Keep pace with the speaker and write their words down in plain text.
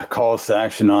calls to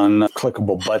action on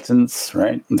clickable buttons,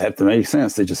 right? They have to make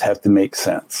sense. They just have to make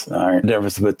sense. All right. The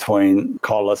difference between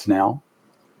call us now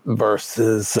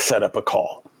versus set up a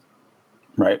call,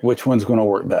 right? Which one's going to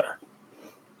work better?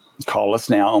 Call us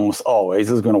now almost always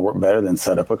is going to work better than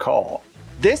set up a call.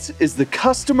 This is the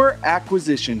Customer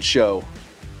Acquisition Show,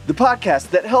 the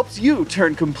podcast that helps you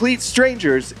turn complete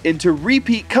strangers into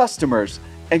repeat customers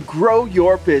and grow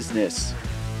your business.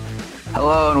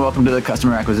 Hello and welcome to the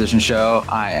Customer Acquisition Show.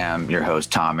 I am your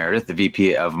host, Tom Meredith, the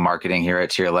VP of Marketing here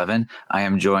at Tier 11. I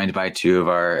am joined by two of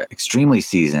our extremely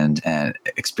seasoned and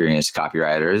experienced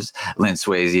copywriters, Lynn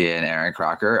Swayze and Aaron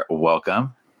Crocker.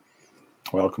 Welcome.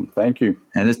 Welcome. Thank you.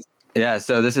 And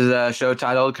so this is a show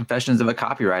titled Confessions of a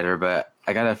Copywriter, but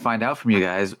I got to find out from you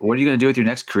guys, what are you going to do with your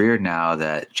next career now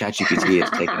that ChatGPT has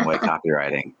taken away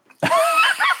copywriting?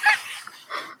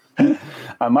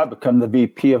 I might become the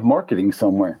VP of marketing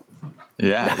somewhere.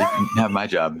 Yeah, you can have my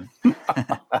job.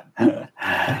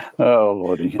 Oh,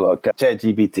 Lordy. Look,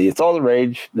 ChatGPT, it's all the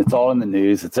rage. It's all in the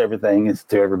news. It's everything. It's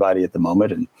to everybody at the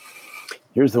moment. And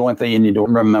here's the one thing you need to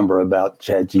remember about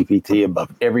ChatGPT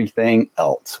above everything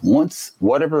else. Once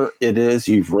whatever it is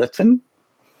you've written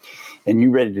and you're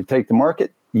ready to take the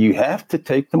market, you have to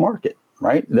take the market,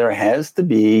 right? There has to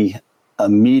be a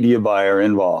media buyer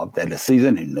involved that is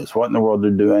seasoned, who knows what in the world they're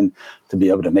doing to be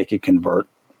able to make it convert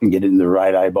and get it in the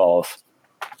right eyeballs.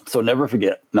 So never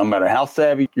forget, no matter how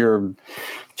savvy your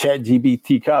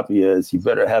ChatGPT copy is, you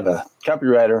better have a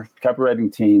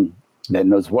copywriting team that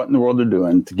knows what in the world they're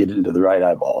doing to get it into the right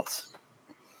eyeballs.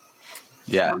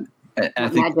 Yeah. And I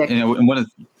think, one of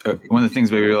the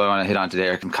things we really want to hit on today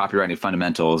are copywriting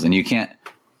fundamentals. And you can't,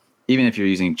 even if you're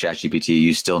using ChatGPT,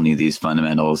 you still need these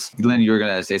fundamentals. Lynn, you were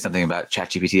going to say something about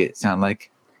ChatGPT, it sounded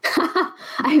like.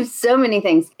 I have so many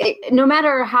things. No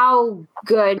matter how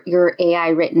good your AI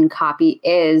written copy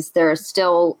is, there are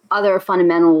still other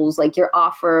fundamentals like your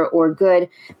offer or good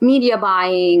media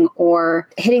buying or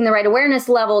hitting the right awareness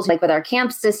levels, like with our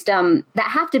camp system,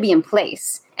 that have to be in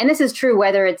place. And this is true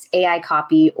whether it's AI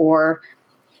copy or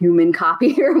human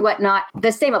copy or whatnot.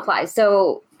 The same applies.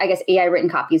 So I guess AI written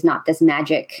copy is not this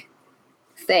magic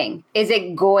thing. Is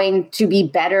it going to be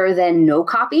better than no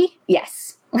copy?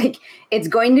 Yes. Like, it's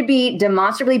going to be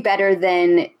demonstrably better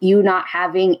than you not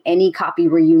having any copy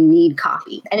where you need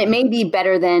copy. And it may be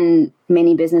better than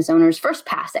many business owners' first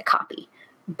pass at copy,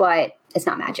 but it's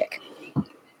not magic.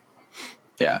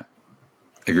 Yeah,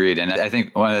 agreed. And I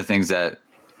think one of the things that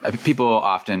people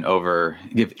often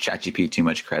give ChatGPT too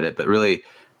much credit, but really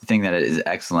the thing that it is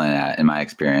excellent at, in my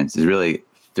experience, is really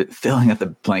filling up the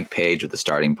blank page with the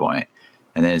starting point.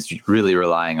 And then it's really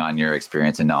relying on your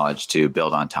experience and knowledge to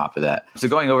build on top of that. So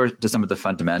going over to some of the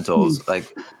fundamentals,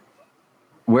 like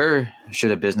where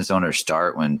should a business owner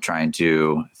start when trying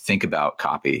to think about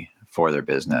copy for their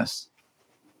business?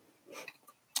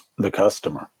 The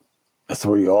customer. That's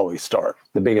where you always start.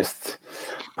 The biggest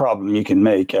problem you can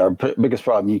make, or biggest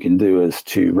problem you can do, is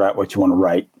to write what you want to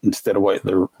write instead of what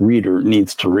the reader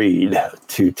needs to read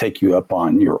to take you up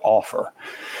on your offer.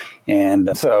 And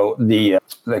so the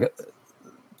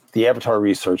avatar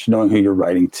research, knowing who you're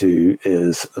writing to,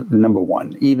 is number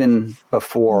one. Even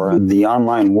before the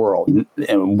online world,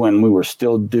 when we were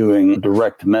still doing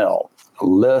direct mail,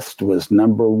 list was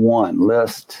number one.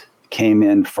 List came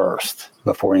in first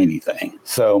before anything.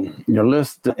 So your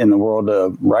list in the world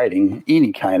of writing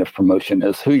any kind of promotion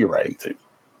is who you're writing to.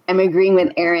 I'm agreeing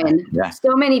with Aaron. Yeah.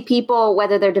 So many people,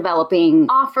 whether they're developing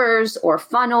offers or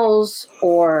funnels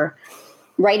or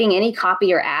writing any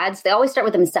copy or ads, they always start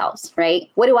with themselves, right?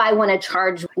 What do I want to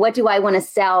charge? What do I want to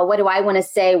sell? What do I want to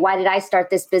say? Why did I start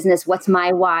this business? What's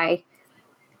my why?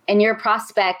 And your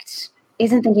prospect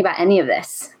isn't thinking about any of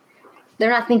this. They're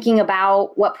not thinking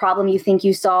about what problem you think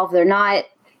you solve. They're not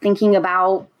thinking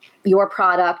about your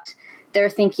product. They're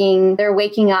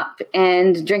waking up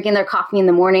and drinking their coffee in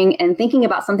the morning and thinking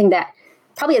about something that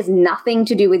probably has nothing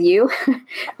to do with you,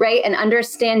 right? And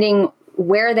understanding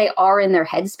where they are in their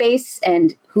headspace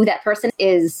and who that person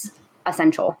is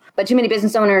essential. But too many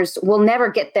business owners will never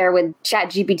get there with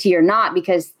ChatGPT or not,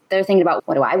 because they're thinking about,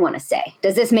 what do I want to say?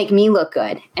 Does this make me look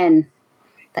good? And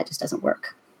that just doesn't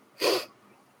work.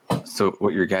 So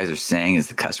what your guys are saying is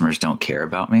the customers don't care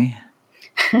about me?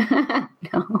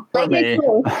 No.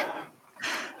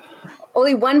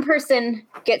 Only one person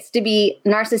gets to be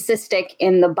narcissistic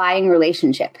in the buying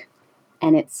relationship,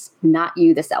 and it's not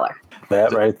you, the seller.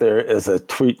 That right there is a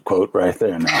tweet quote right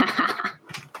there now.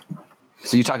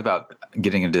 So you talk about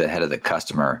getting into the head of the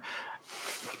customer.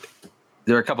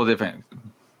 There are a couple of different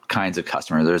kinds of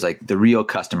customer. There's like the real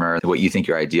customer, what you think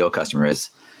your ideal customer is.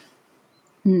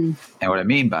 And what I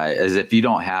mean by it is if you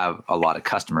don't have a lot of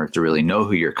customers to really know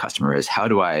who your customer is, how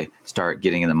do I start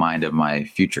getting in the mind of my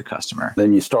future customer?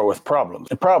 Then you start with problems.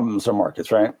 The problems are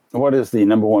markets, right? What is the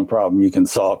number one problem you can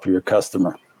solve for your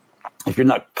customer? If you're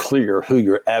not clear who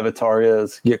your avatar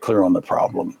is, get clear on the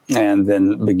problem and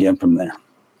then begin from there.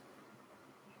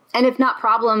 And if not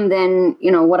problem, then,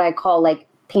 what I call like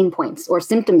pain points or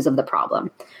symptoms of the problem,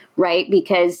 right?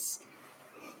 Because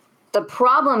the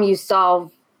problem you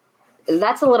solve,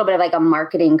 that's a little bit of like a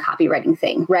marketing copywriting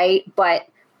thing, right? But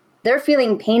they're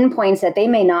feeling pain points that they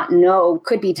may not know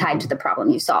could be tied to the problem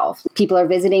you solve. People are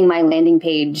visiting my landing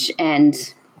page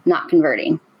and not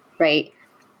converting, right?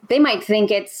 They might think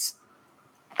it's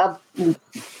a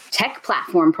tech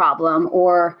platform problem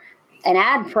or an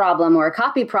ad problem or a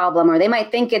copy problem, or they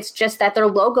might think it's just that their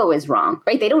logo is wrong,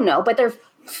 right? They don't know, but they're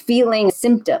feeling a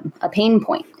symptom, a pain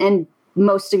point. And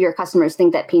most of your customers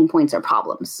think that pain points are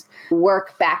problems.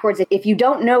 Work backwards. If you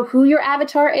don't know who your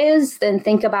avatar is, then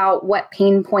think about what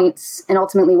pain points and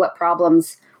ultimately what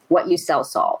problems what you sell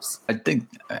solves. I think,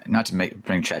 not to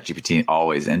bring ChatGPT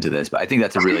always into this, but I think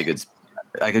that's a really good,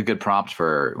 like a good prompt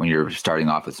for when you're starting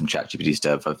off with some ChatGPT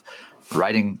stuff of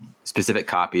writing specific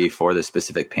copy for the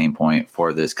specific pain point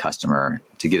for this customer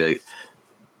to get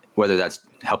whether that's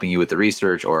helping you with the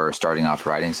research or starting off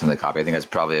writing some of the copy. I think that's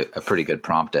probably a pretty good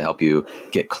prompt to help you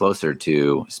get closer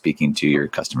to speaking to your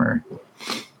customer.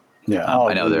 Yeah,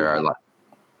 I know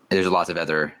there's lots of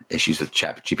other issues with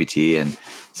ChatGPT and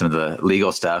some of the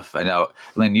legal stuff. I know,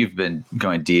 Lynn, you've been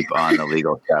going deep on the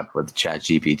legal stuff with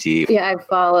ChatGPT. Yeah, I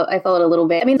followed a little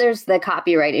bit. I mean, there's the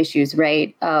copyright issues,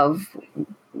 right? Of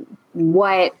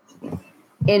what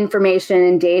information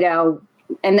and data,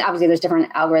 and obviously there's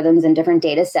different algorithms and different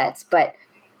data sets, but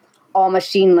all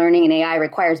machine learning and AI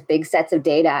requires big sets of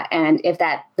data. And if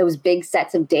those big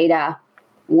sets of data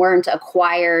weren't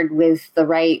acquired with the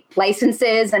right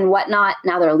licenses and whatnot,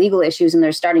 now there are legal issues and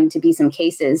there's starting to be some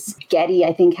cases. Getty,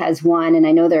 I think, has one, and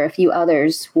I know there are a few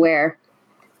others where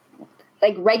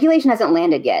like regulation hasn't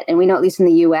landed yet. And we know, at least in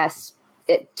the US,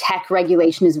 tech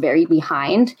regulation is very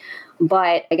behind.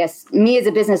 But I guess me as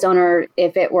a business owner,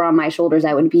 if it were on my shoulders,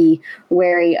 I would be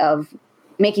wary of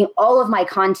making all of my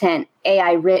content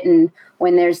AI written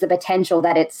when there's the potential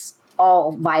that it's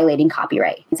all violating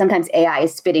copyright. And sometimes AI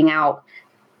is spitting out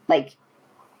like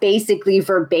basically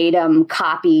verbatim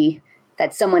copy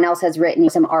that someone else has written,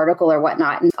 some article or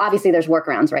whatnot. And obviously there's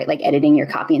workarounds, right? Like editing your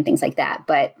copy and things like that.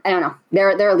 But I don't know,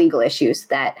 there are legal issues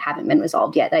that haven't been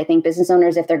resolved yet that I think business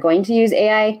owners, if they're going to use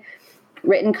AI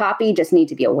written copy, just need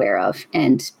to be aware of,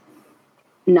 and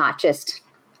not just,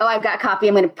 I've got copy,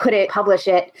 I'm going to publish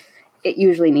it. It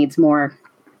usually needs more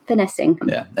finessing.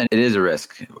 Yeah, and it is a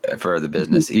risk for the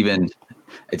business. Even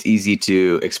it's easy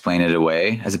to explain it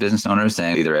away as a business owner,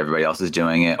 saying either everybody else is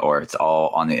doing it or it's all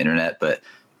on the internet. But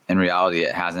in reality,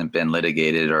 it hasn't been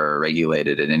litigated or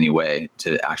regulated in any way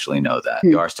to actually know that.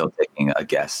 You are still taking a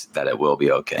guess that it will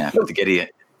be okay. With the Getty,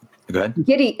 go ahead.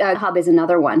 Getty Hub is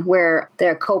another one where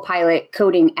their Copilot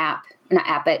coding app, not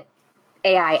app, but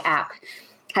AI app,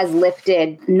 has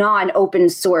lifted non-open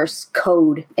source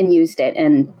code and used it.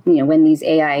 And when these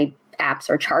AI apps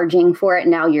are charging for it,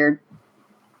 now you're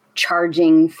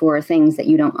charging for things that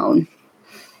you don't own.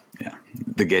 Yeah,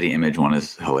 the Getty image one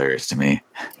is hilarious to me.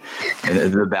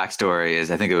 The backstory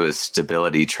is, I think it was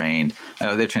Stability trained. I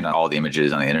know they're trained on all the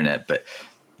images on the internet, but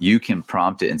you can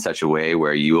prompt it in such a way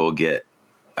where you will get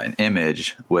an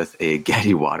image with a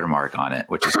Getty watermark on it,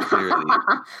 which is clearly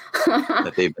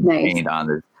that they've been trained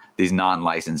on these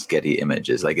non-licensed Getty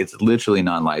images. Like it's literally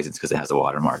non-licensed because it has a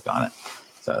watermark on it.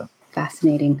 So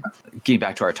fascinating. Getting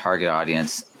back to our target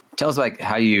audience, tell us like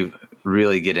how you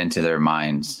really get into their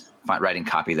minds, writing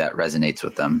copy that resonates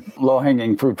with them.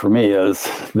 Low-hanging fruit for me is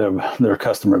their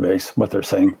customer base, what they're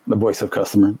saying. The voice of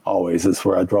customer always is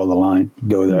where I draw the line.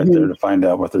 Go there to find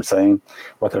out what they're saying,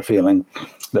 what they're feeling,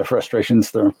 their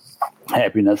frustrations, their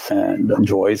happiness and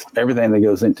joys, everything that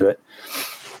goes into it.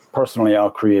 Personally, I'll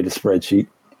create a spreadsheet,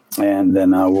 and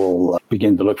then I will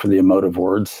begin to look for the emotive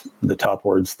words, the top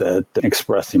words that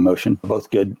express emotion, both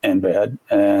good and bad,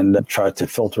 and try to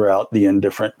filter out the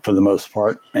indifferent for the most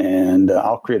part. And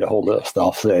I'll create a whole list.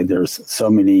 I'll say there's so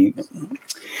many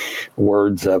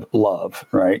words of love,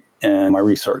 right, in my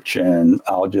research, and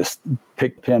I'll just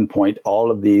pinpoint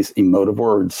all of these emotive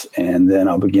words, and then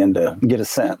I'll begin to get a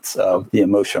sense of the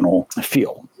emotional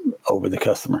feel over the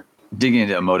customer. Digging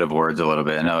into emotive words a little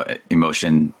bit, I know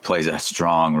emotion plays a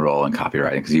strong role in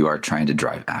copywriting because you are trying to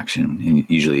drive action. And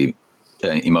usually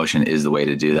emotion is the way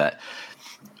to do that.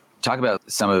 Talk about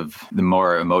some of the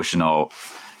more emotional,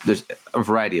 there's a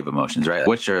variety of emotions, right?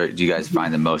 Which do you guys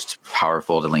find the most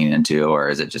powerful to lean into, or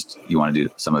is it just you want to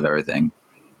do some of everything?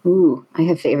 Ooh, I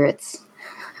have favorites.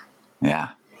 Yeah,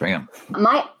 bring them.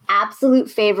 My absolute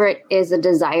favorite is a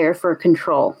desire for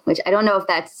control, which I don't know if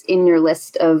that's in your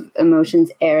list of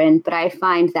emotions, Aaron, but I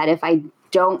find that if I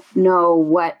don't know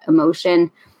what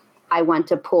emotion I want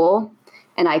to pull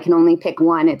and I can only pick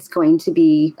one, it's going to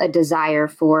be a desire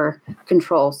for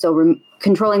control. So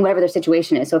controlling whatever their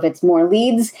situation is. So if it's more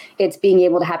leads, it's being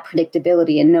able to have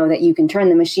predictability and know that you can turn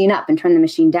the machine up and turn the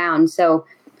machine down. So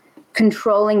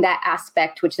controlling that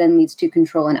aspect, which then leads to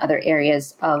control in other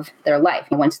areas of their life.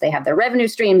 And once they have their revenue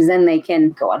streams, then they can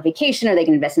go on vacation or they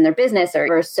can invest in their business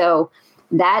or so.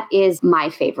 That is my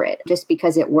favorite, just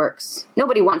because it works.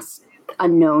 Nobody wants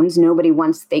unknowns. Nobody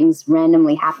wants things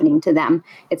randomly happening to them.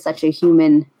 It's such a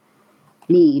human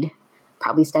need,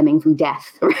 probably stemming from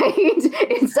death, right?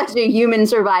 It's such a human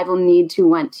survival need to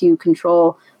want to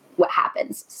control what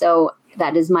happens. So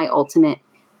that is my ultimate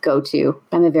go-to.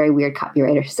 I'm a very weird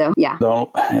copywriter, so yeah.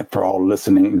 For all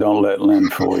listening, don't let Lynn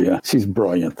fool you. She's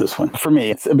brilliant, this one. For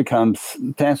me, it becomes,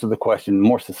 to answer the question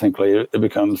more succinctly, it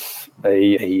becomes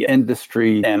a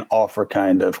industry and offer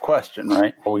kind of question,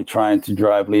 right? Are we trying to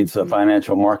drive leads to a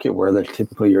financial market where they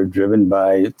typically are driven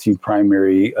by two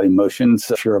primary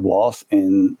emotions, fear of loss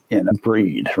and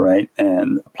greed, right?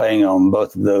 And playing on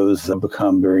both of those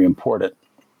become very important.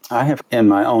 I have, in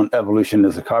my own evolution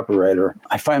as a copywriter,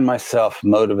 I find myself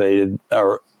motivated,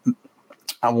 or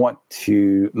I want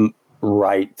to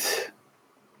write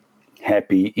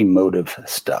happy, emotive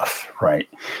stuff, right?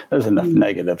 There's enough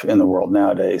negative in the world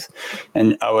nowadays.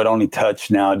 And I would only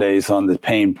touch nowadays on the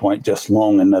pain point just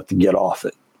long enough to get off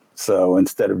it. So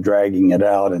instead of dragging it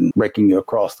out and breaking you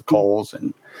across the coals.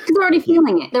 And they're already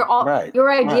feeling it. They're all, right, your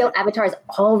ideal avatar is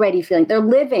already feeling, they're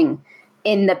living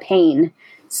in the pain.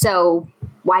 So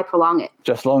why prolong it?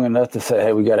 Just long enough to say,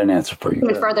 hey, we got an answer for you.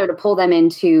 Even further to pull them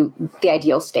into the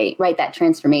ideal state, right? That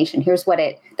transformation. Here's what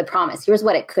the promise. Here's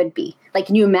what it could be. Like,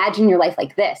 can you imagine your life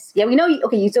like this? Yeah, we know,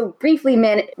 you so briefly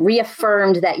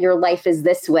reaffirmed that your life is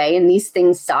this way and these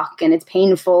things suck and it's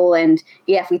painful. And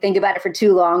yeah, if we think about it for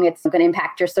too long, it's going to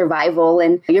impact your survival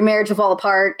and your marriage will fall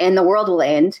apart and the world will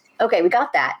end. Okay, we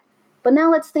got that. But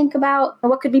now let's think about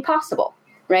what could be possible,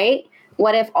 right?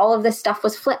 What if all of this stuff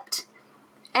was flipped?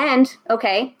 And,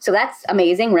 okay, so that's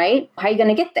amazing, right? How are you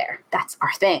going to get there? That's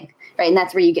our thing, right? And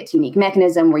that's where you get to unique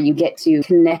mechanism, where you get to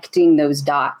connecting those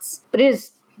dots. But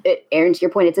Aaron, to your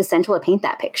point, it's essential to paint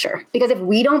that picture. Because if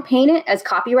we don't paint it as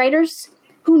copywriters,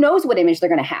 who knows what image they're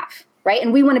going to have, right?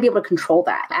 And we want to be able to control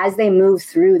that. As they move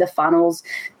through the funnels,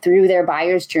 through their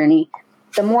buyer's journey,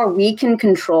 the more we can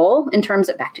control in terms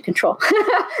of back to control,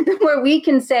 the more we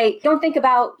can say, don't think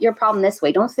about your problem this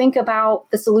way. Don't think about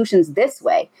the solutions this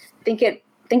way. Think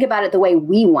about it the way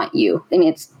we want you. I mean,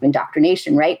 it's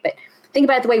indoctrination, right? But think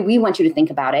about it the way we want you to think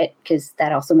about it, because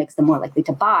that also makes them more likely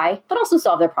to buy, but also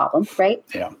solve their problem, right?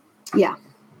 Yeah. Yeah.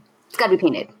 It's got to be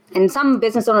painted. And some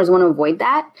business owners want to avoid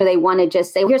that. So they want to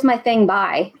just say, here's my thing,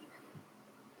 buy.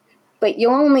 But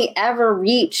you'll only ever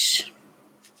reach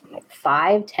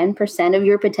 5-10% of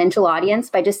your potential audience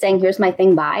by just saying, here's my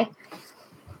thing, buy.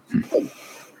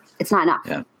 It's not enough.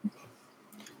 Yeah. All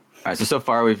right. So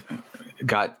far we've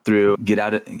got through, get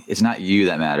out of, it's not you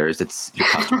that matters, it's your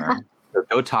customer. So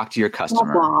go talk to your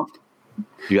customer.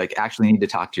 You actually need to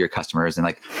talk to your customers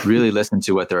and really listen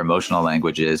to what their emotional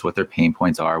language is, what their pain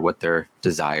points are, what their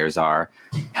desires are,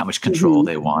 how much control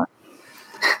they want.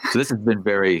 So this has been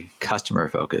very customer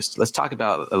focused. Let's talk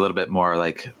about a little bit more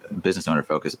business owner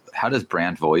focused. How does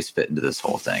brand voice fit into this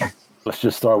whole thing? Let's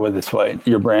just start with this way.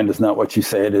 Your brand is not what you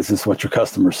say it is, it's what your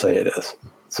customers say it is.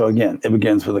 So again, it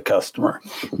begins with a customer.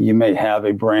 You may have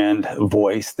a brand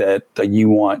voice that you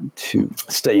want to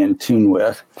stay in tune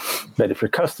with, but if your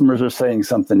customers are saying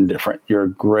something different, your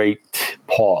great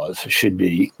pause should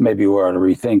be, maybe we ought to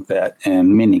rethink that.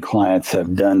 And many clients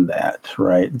have done that,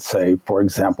 right? Say, for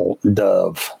example,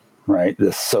 Dove, right?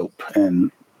 This soap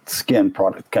and skin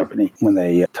product company, when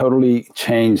they totally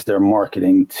changed their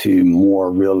marketing to more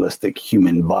realistic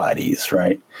human bodies,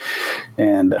 right?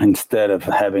 And instead of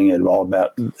having it all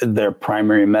about their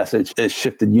primary message, it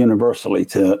shifted universally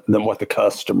to what the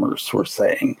customers were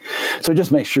saying. So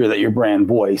just make sure that your brand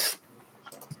voice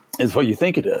is what you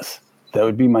think it is. That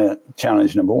would be my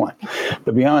challenge number one.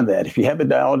 But beyond that, if you have it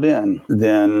dialed in,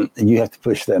 then you have to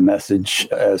push that message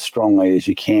as strongly as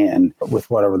you can with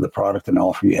whatever the product and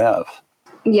offer you have.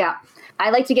 Yeah. I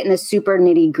like to get in the super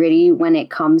nitty gritty when it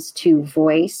comes to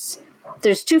voice.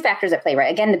 There's two factors at play,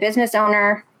 right? Again, the business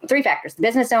owner, three factors: the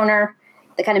business owner,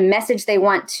 the kind of message they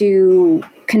want to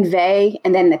convey,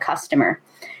 and then the customer.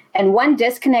 And one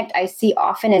disconnect I see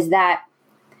often is that,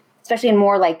 especially in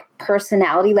more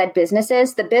personality-led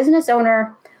businesses, the business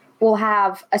owner will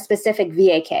have a specific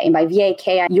VAK. And by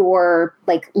VAK, your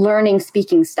like learning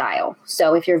speaking style.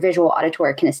 So if you're visual,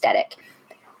 auditory, kinesthetic.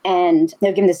 And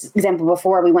I've given this example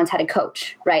before. We once had a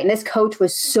coach, right? And this coach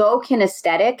was so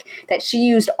kinesthetic that she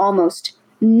used almost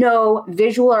no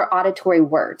visual or auditory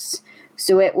words.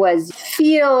 So it was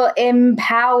feel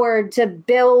empowered to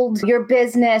build your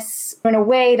business in a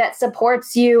way that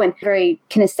supports you, and very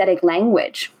kinesthetic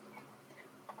language.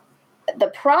 The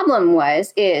problem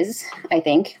is, I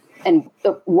think, and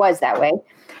it was that way,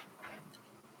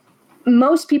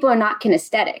 most people are not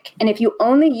kinesthetic. And if you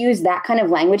only use that kind of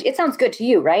language, it sounds good to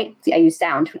you, right? See, I use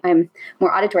sound. I'm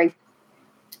more auditory.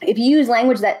 If you use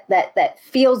language that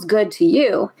feels good to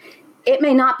you, it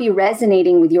may not be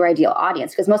resonating with your ideal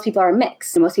audience, because most people are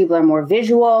mixed. Most people are more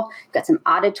visual. You've got some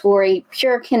auditory,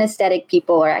 pure kinesthetic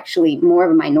people are actually more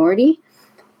of a minority.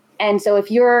 And so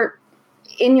if you're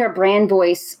in your brand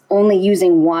voice only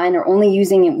using one, or only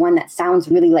using one that sounds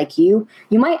really like you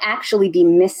might actually be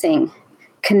missing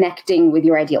connecting with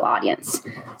your ideal audience.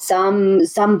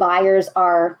 Some buyers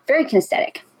are very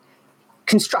kinesthetic,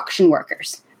 construction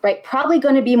workers, right? Probably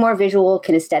going to be more visual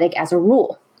kinesthetic as a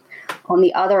rule. On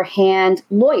the other hand,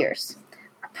 lawyers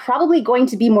are probably going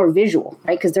to be more visual,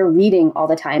 right? Because they're reading all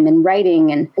the time and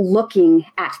writing and looking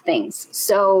at things.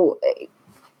 So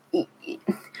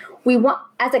we want,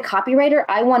 as a copywriter,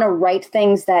 I want to write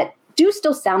things that do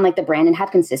still sound like the brand and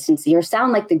have consistency, or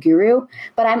sound like the guru,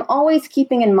 but I'm always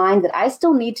keeping in mind that I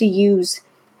still need to use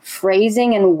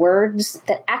phrasing and words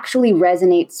that actually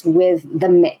resonates with the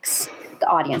mix, the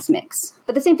audience mix.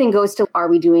 But the same thing goes to, are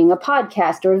we doing a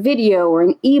podcast or a video or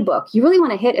an ebook? You really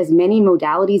want to hit as many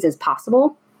modalities as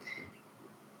possible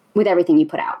with everything you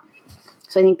put out.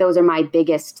 So I think those are my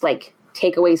biggest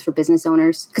takeaways for business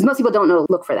owners, because most people don't know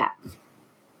to look for that.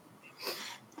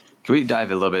 Can we dive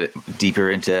a little bit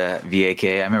deeper into VAK?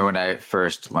 I remember when I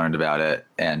first learned about it,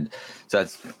 and so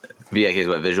that's VAK is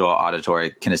what? Visual,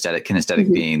 auditory, kinesthetic. Kinesthetic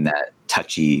mm-hmm. being that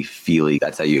touchy, feely.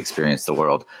 That's how you experience the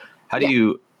world. How do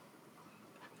you?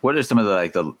 What are some of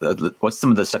the what's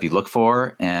some of the stuff you look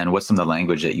for, and what's some of the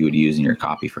language that you would use in your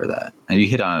copy for that? And you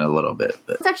hit on it a little bit.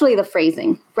 But. It's actually the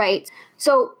phrasing, right?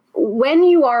 So when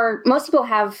you are, most people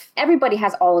have, everybody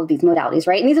has all of these modalities,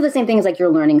 right? And these are the same things like your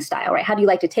learning style, right? How do you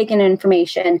like to take in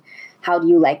information? How do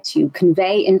you like to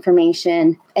convey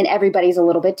information? And everybody's a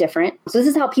little bit different. So this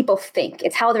is how people think.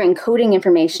 It's how they're encoding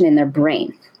information in their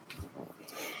brain.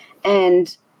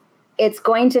 And it's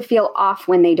going to feel off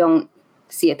when they don't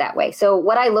see it that way. So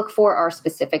what I look for are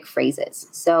specific phrases.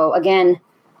 So again,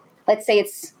 let's say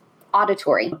it's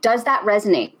auditory. Does that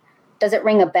resonate? Does it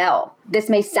ring a bell? This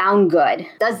may sound good.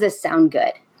 Does this sound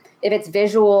good? If it's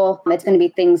visual, it's going to be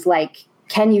things like,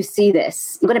 can you see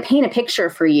this? I'm going to paint a picture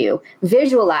for you.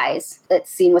 Visualize.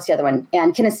 Let's see, what's the other one?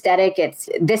 And kinesthetic, it's,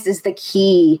 this is the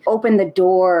key. Open the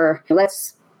door.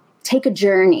 Let's take a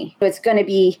journey. It's going to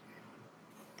be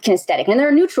kinesthetic. And there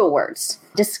are neutral words.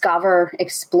 Discover,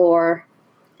 explore,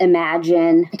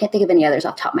 imagine. I can't think of any others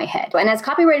off the top of my head. And as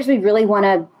copywriters, we really want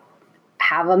to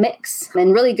have a mix,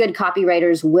 and really good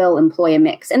copywriters will employ a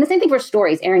mix. And the same thing for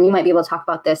stories. Erin, you might be able to talk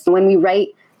about this. When we write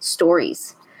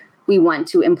stories, we want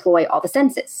to employ all the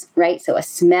senses, right? So a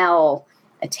smell,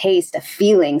 a taste, a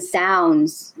feeling,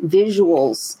 sounds,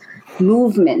 visuals,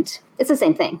 movement. It's the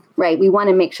same thing, right? We want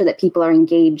to make sure that people are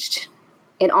engaged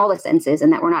in all the senses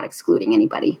and that we're not excluding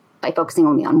anybody by focusing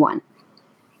only on one.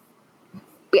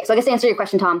 But yeah, so I guess to answer your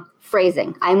question, Tom,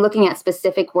 phrasing. I'm looking at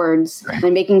specific words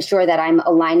and making sure that I'm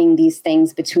aligning these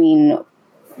things between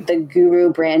the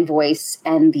guru brand voice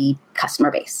and the customer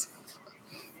base.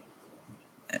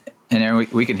 And Erin,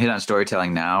 we can hit on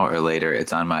storytelling now or later.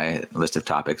 It's on my list of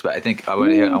topics, but I think I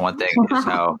want to hit on one thing is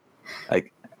how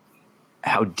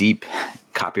deep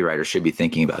copywriters should be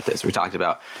thinking about this. We talked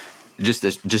about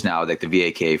just now, like the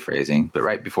VAK phrasing, but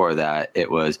right before that,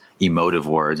 it was emotive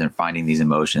words and finding these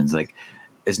emotions. Like,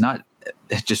 it's not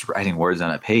just writing words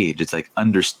on a page. It's like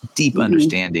deep mm-hmm.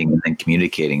 understanding and then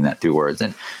communicating that through words.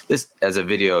 And this, as a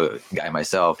video guy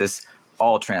myself, this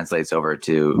all translates over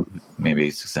to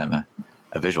maybe I'm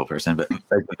a visual person, but like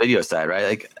the video side, right?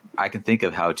 Like I can think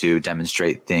of how to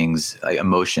demonstrate things like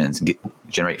emotions,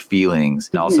 generate feelings,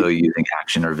 and also mm-hmm. using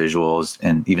action or visuals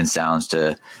and even sounds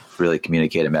to really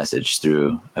communicate a message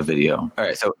through a video. All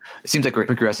right. So it seems like we're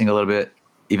progressing a little bit,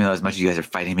 even though as much as you guys are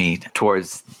fighting me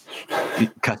towards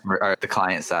the customer or the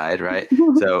client side, right?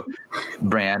 So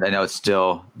brand, I know it's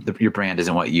still, your brand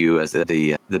isn't what you as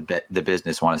the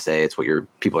business want to say. It's what your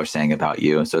people are saying about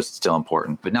you. So it's still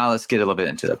important. But now let's get a little bit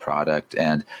into the product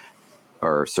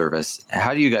or service.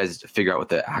 How do you guys figure out what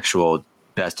the actual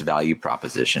best value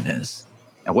proposition is?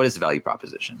 And what is the value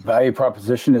proposition? Value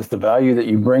proposition is the value that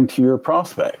you bring to your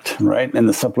prospect, right? In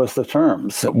the simplest of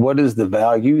terms. So what is the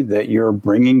value that you're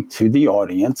bringing to the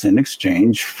audience in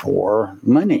exchange for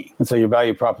money? And so your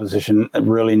value proposition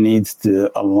really needs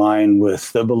to align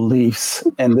with the beliefs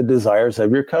and the desires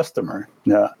of your customer.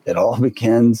 Now, it all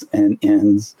begins and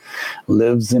ends,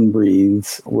 lives and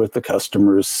breathes with the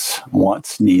customer's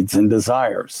wants, needs, and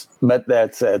desires. But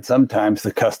that said, sometimes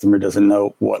the customer doesn't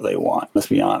know what they want. Let's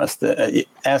be honest.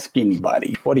 Ask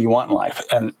anybody, what do you want in life?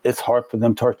 And it's hard for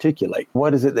them to articulate.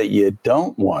 What is it that you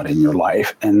don't want in your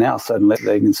life? And now suddenly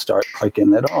they can start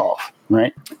clicking it off,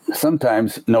 right?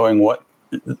 Sometimes knowing what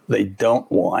they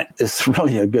don't want is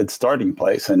really a good starting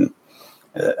place. And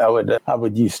I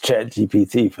would use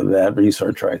ChatGPT for that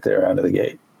research right there out of the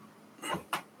gate.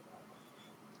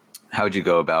 How would you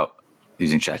go about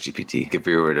using ChatGPT if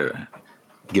you were to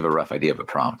give a rough idea of a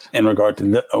prompt? In regard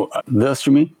to this,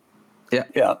 you mean? Yeah.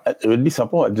 Yeah, it would be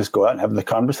simple. I'd just go out and have the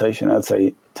conversation. I'd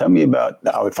say, tell me about,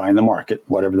 I would find the market,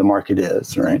 whatever the market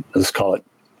is, right? Let's call it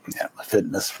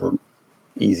fitness for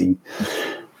easy.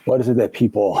 What is it that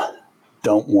people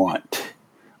don't want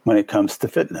when it comes to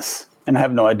fitness? And I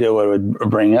have no idea what it would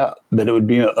bring up, but it would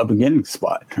be a beginning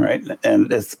spot, right?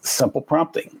 And it's simple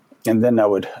prompting. And then I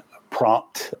would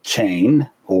prompt chain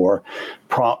or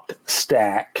prompt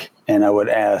stack, and I would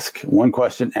ask one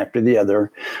question after the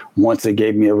other once it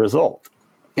gave me a result.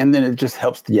 And then it just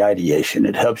helps the ideation.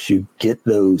 It helps you get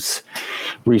those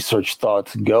research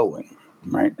thoughts going,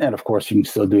 right? And of course, you can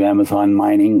still do Amazon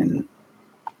mining and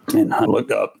look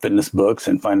up fitness books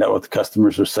and find out what the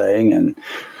customers are saying. And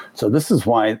so this is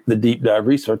why the deep dive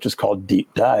research is called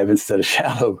deep dive instead of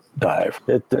shallow dive.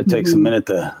 It takes a minute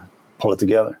to pull it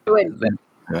together.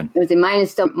 Mine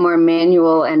is still more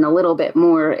manual and a little bit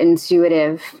more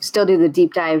intuitive. Still do the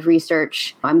deep dive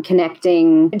research. I'm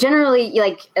connecting generally,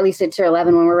 like at least at tier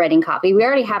 11 when we're writing copy, we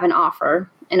already have an offer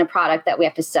and a product that we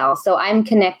have to sell. So I'm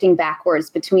connecting backwards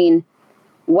between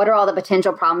what are all the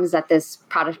potential problems that this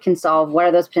product can solve? What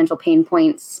are those potential pain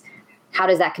points? How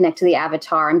does that connect to the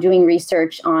avatar? I'm doing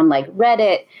research on like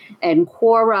Reddit and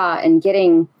Quora and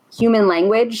getting human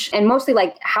language and mostly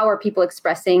like how are people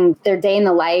expressing their day in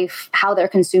the life, how they're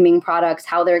consuming products,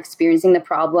 how they're experiencing the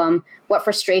problem, what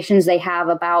frustrations they have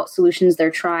about solutions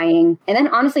they're trying. And then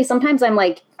honestly, sometimes I'm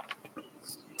like,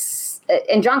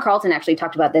 and John Carlton actually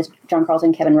talked about this, John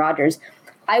Carlton, Kevin Rogers,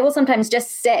 I will sometimes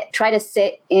just try to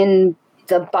sit in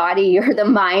the body or the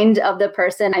mind of the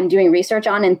person I'm doing research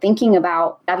on and thinking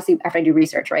about, obviously after I do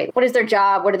research, right? What is their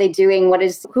job? What are they doing?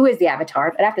 Who is the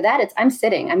avatar? But after that, I'm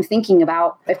thinking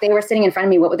about if they were sitting in front of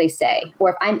me, what would they say? Or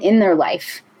if I'm in their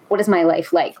life, what is my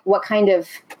life like? What kind of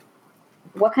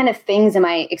things am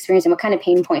I experiencing? What kind of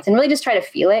pain points? And really just try to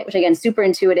feel it, which again, super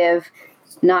intuitive,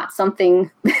 not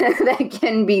something that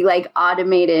can be like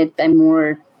automated. I'm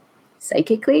more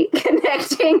psychically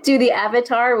connecting to the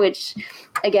avatar, which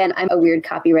again, I'm a weird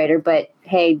copywriter, but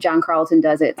hey, John Carlton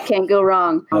does it. Can't go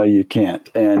wrong. No, you can't.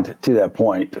 And to that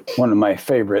point, one of my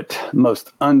favorite,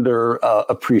 most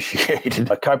underappreciated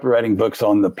copywriting books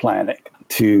on the planet,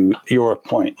 to your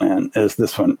point, man, is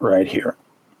this one right here.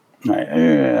 All right.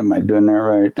 Am I doing that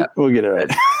right? We'll get it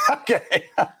right. Okay.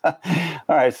 All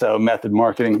right. So method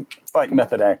marketing, like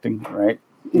method acting, right?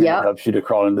 Yeah. It helps you to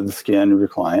crawl into the skin of your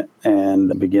client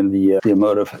and begin the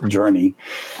emotive journey.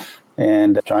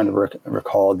 And trying to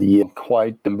recall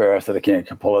quite embarrassed that I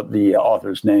can't pull up the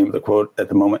author's name, the quote at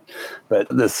the moment. But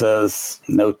this says,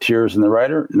 no tears in the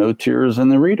writer, no tears in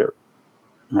the reader,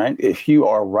 right? If you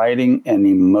are writing an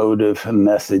emotive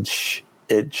message,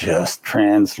 it just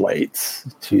translates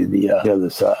to the other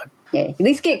side. Yeah, at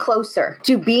least get closer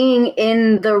to being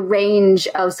in the range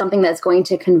of something that's going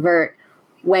to convert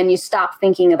when you stop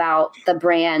thinking about the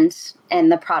brand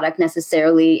and the product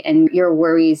necessarily and your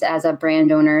worries as a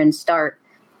brand owner and start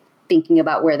thinking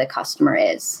about where the customer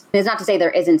is. It's not to say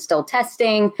there isn't still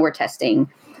testing. We're testing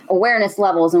awareness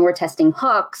levels and we're testing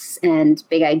hooks and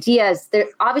big ideas.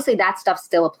 Obviously, that stuff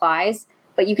still applies,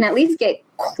 but you can at least get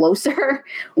closer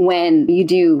when you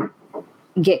do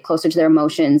get closer to their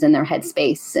emotions and their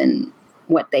headspace and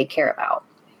what they care about.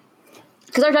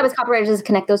 Because our job as copywriters is to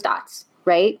connect those dots.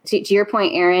 Right? To your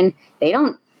point, Aaron, they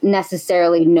don't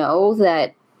necessarily know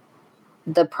that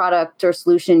the product or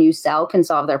solution you sell can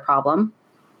solve their problem.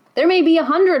 There may be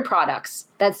 100 products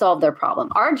that solve their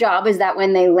problem. Our job is that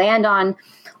when they land on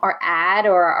our ad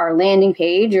or our landing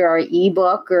page or our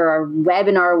ebook or our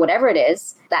webinar or whatever it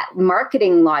is, that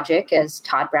marketing logic, as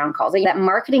Todd Brown calls it, that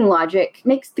marketing logic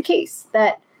makes the case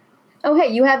that, oh,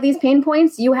 hey, you have these pain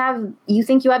points. You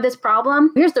think you have this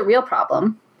problem. Here's the real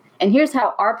problem. And here's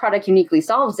how our product uniquely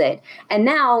solves it. And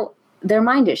now their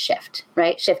mind is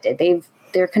shifted. They've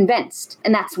they're convinced.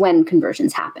 And that's when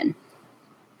conversions happen.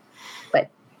 But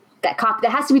that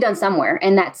has to be done somewhere.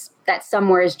 And that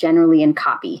somewhere is generally in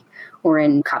copy or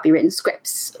in copywritten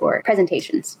scripts or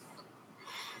presentations.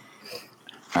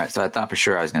 All right. So I thought for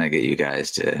sure I was going to get you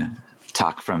guys to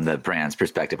talk from the brand's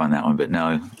perspective on that one, but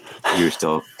no, you're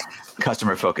still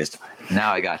customer focused.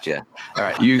 Now I got you. All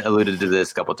right. You alluded to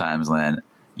this a couple of times, Lynn.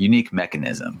 Unique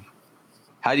mechanism.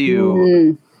 How do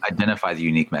you identify the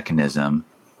unique mechanism?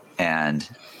 And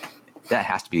that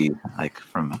has to be like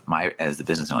from as the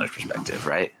business owner's perspective,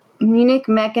 right? Unique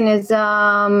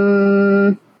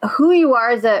mechanism, who you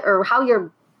are or how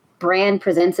your brand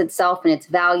presents itself and its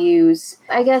values,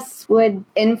 I guess, would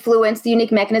influence the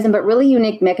unique mechanism. But really,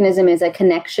 unique mechanism is a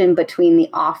connection between the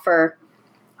offer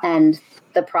and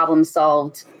the problem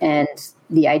solved and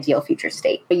the ideal future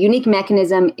state. A unique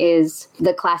mechanism is,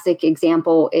 the classic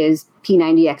example is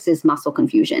P90X's muscle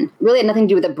confusion. Really had nothing to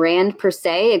do with the brand per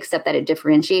se, except that it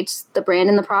differentiates the brand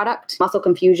and the product. Muscle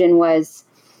confusion was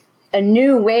a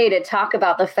new way to talk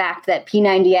about the fact that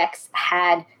P90X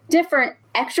had different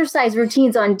exercise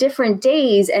routines on different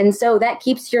days. And so that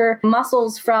keeps your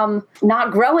muscles from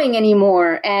not growing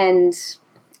anymore. And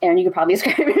Aaron, you could probably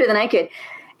describe it better than I could.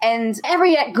 And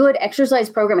every good exercise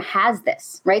program has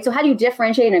this, right? So how do you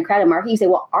differentiate in a crowded market? You say,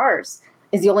 well, ours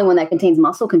is the only one that contains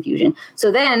muscle confusion.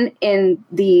 So then in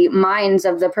the minds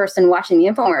of the person watching the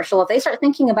infomercial, if they start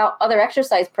thinking about other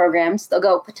exercise programs, they'll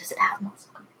go, but does it have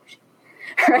muscle confusion?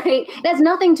 Right? It has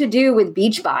nothing to do with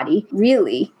Beachbody,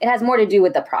 really. It has more to do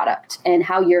with the product and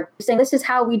how you're saying, this is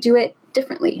how we do it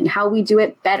differently and how we do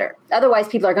it better. Otherwise,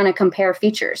 people are going to compare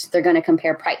features. They're going to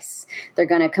compare price. They're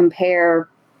going to compare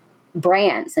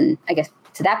brands. And I guess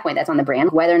to that point, that's on the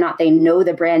brand, whether or not they know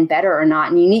the brand better or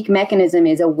not. And unique mechanism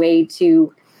is a way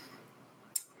to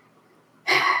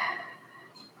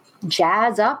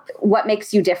jazz up what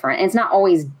makes you different. And it's not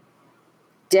always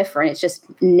different. It's just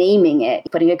naming it,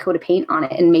 putting a coat of paint on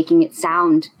it and making it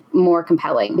sound more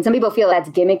compelling. And some people feel that's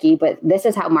gimmicky, but this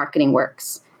is how marketing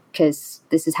works because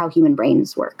this is how human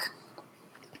brains work.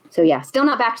 So yeah, still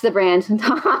not back to the brand.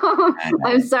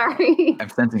 I'm sorry. I'm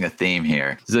sensing a theme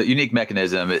here. So the unique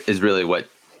mechanism is really what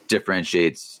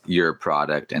differentiates your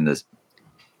product and this.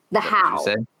 The how. You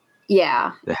say?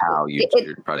 Yeah. The how you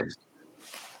your products.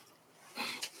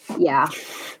 Yeah.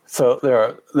 So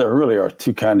there really are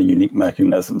two kinds of unique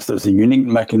mechanisms. There's a unique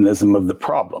mechanism of the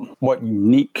problem. What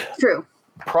unique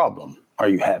problem are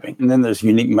you having? And then there's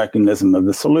unique mechanism of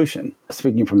the solution.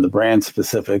 Speaking from the brand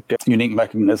specific unique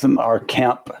mechanism, our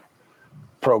camp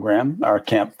program, our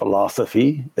camp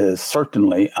philosophy is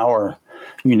certainly our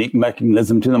unique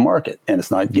mechanism to the market. And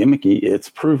it's not gimmicky, it's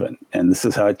proven. And this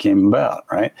is how it came about,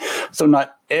 right? So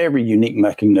not every unique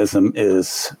mechanism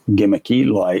is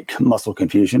gimmicky, like muscle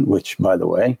confusion, which, by the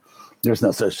way, there's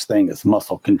no such thing as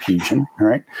muscle confusion,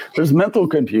 right? There's mental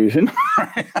confusion,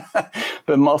 right?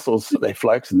 But muscles, they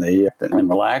flex and they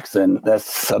relax, and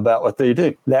that's about what they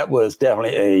do. That was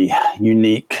definitely a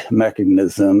unique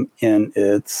mechanism in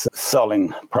its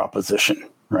selling proposition,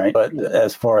 right? But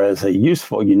as far as a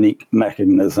useful, unique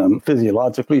mechanism,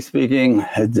 physiologically speaking,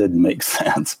 it didn't make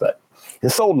sense, but it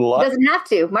sold a lot. It doesn't have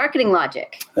to. Marketing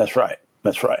logic. That's right.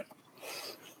 That's right.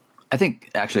 I think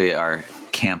actually our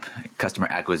camp customer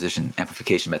acquisition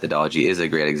amplification methodology is a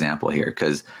great example here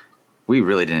because we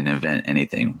really didn't invent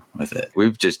anything with it.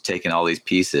 We've just taken all these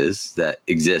pieces that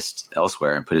exist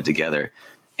elsewhere and put it together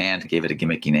and gave it a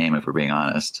gimmicky name, if we're being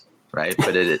honest, right?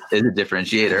 But it is a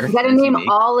differentiator. You got to name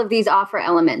all of these offer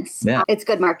elements. Yeah. It's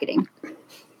good marketing.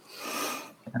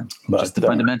 Yeah. Just the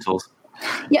fundamentals.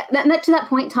 Yeah, to that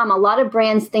point, Tom, a lot of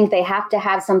brands think they have to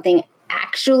have something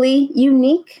actually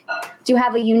unique to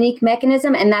have a unique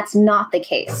mechanism, and that's not the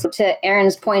case. To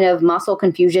Aaron's point of muscle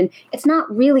confusion, it's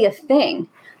not really a thing,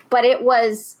 but it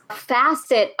was a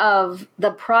facet of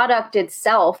the product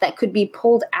itself that could be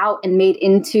pulled out and made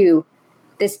into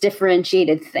this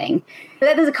differentiated thing.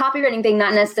 That is a copywriting thing,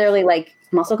 not necessarily like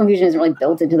muscle confusion isn't really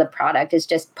built into the product. It's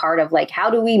just part of like, how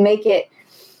do we make it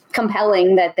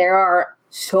compelling that there are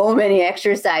so many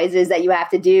exercises that you have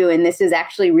to do, and this is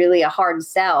actually really a hard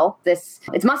sell. It's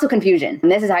muscle confusion,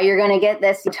 and this is how you're going to get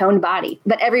this toned body.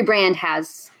 But every brand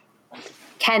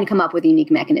can come up with a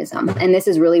unique mechanism, and this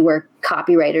is really where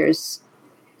copywriters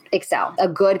excel. A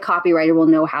good copywriter will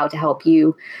know how to help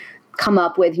you come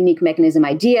up with unique mechanism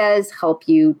ideas, help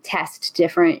you test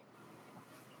different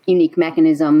unique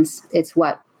mechanisms. It's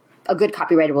what a good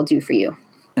copywriter will do for you.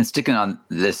 And sticking on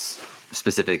this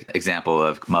specific example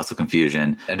of muscle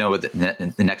confusion, I know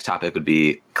the next topic would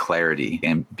be clarity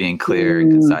and being clear and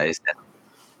concise.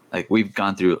 Like we've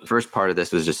gone through, the first part of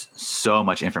this was just so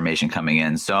much information coming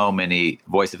in, so many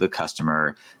voice of the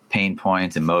customer, pain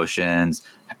points, emotions,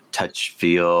 touch,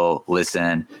 feel,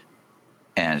 listen,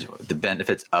 and the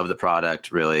benefits of the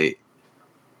product, really.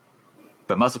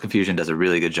 But Muscle Confusion does a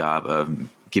really good job of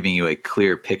giving you a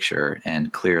clear picture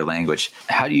and clear language.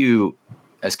 How do you,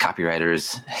 as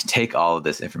copywriters, take all of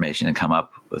this information and come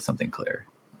up with something clear?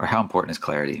 Or how important is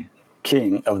clarity?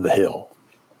 King of the hill,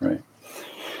 right?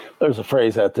 There's a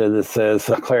phrase out there that says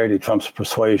clarity trumps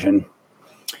persuasion.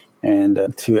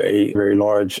 And to a very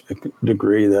large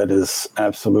degree, that is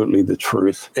absolutely the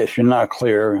truth. If you're not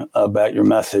clear about your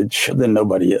message, then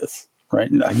nobody is, right?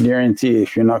 I guarantee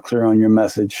if you're not clear on your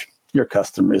message, your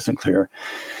customer isn't clear.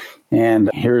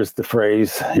 And here's the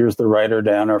phrase, here's the writer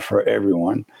downer for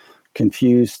everyone.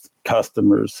 Confused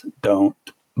customers don't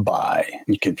buy.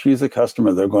 You confuse a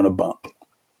customer, they're going to bump.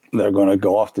 They're going to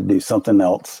go off to do something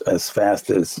else as fast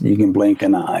as you can blink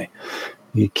an eye.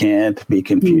 You can't be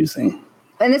confusing.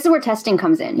 And this is where testing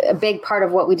comes in. A big part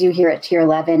of what we do here at Tier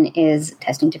 11 is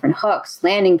testing different hooks,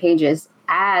 landing pages,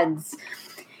 ads.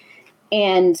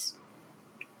 And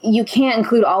you can't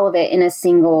include all of it in a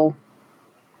single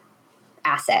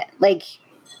asset. Like,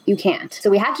 you can't. So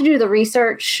we have to do the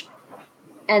research,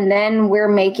 and then we're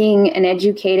making an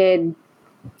educated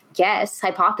guess,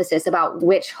 hypothesis about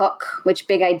which hook, which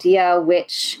big idea,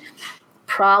 which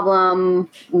problem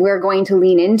we're going to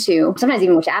lean into, sometimes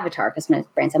even which avatar, because my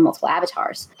brands have multiple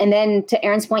avatars. And then to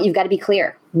Aaron's point, you've got to be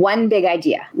clear. One big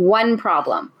idea, one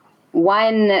problem,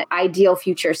 one ideal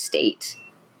future state,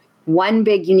 one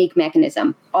big unique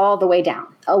mechanism, all the way down.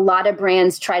 A lot of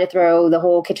brands try to throw the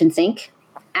whole kitchen sink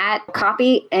at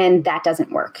copy, and that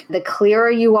doesn't work. The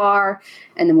clearer you are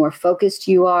and the more focused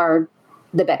you are,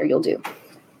 the better you'll do.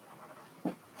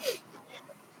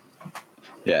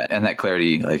 Yeah, and that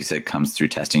clarity, like you said, comes through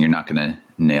testing. You're not going to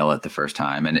nail it the first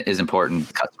time. And it is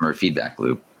important, customer feedback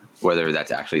loop, whether that's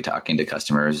actually talking to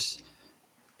customers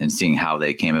and seeing how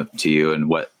they came up to you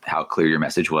and how clear your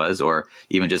message was, or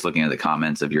even just looking at the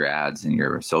comments of your ads and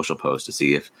your social posts to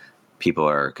see if people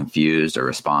are confused or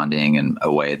responding in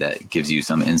a way that gives you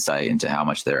some insight into how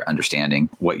much they're understanding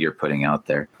what you're putting out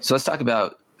there. So let's talk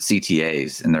about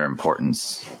CTAs and their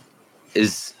importance.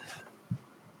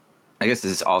 I guess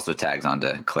this also tags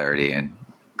onto clarity and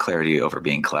clarity over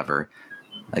being clever.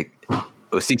 Like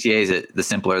with CTAs, the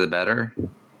simpler the better.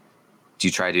 Do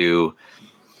you try to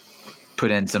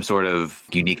put in some sort of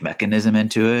unique mechanism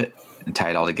into it and tie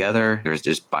it all together? Or is it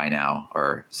just buy now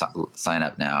or sign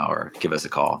up now or give us a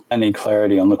call? I need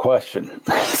clarity on the question.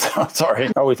 So,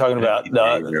 sorry. Are we talking about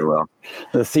the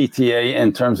CTA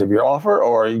in terms of your offer,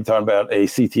 or are you talking about a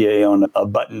CTA on a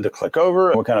button to click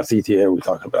over? What kind of CTA are we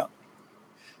talking about?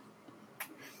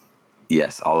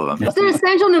 Yes, all of them. They're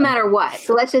essential no matter what.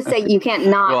 So let's just say you can't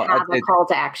not have a call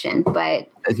to action. But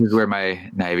this is where my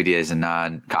naivety as a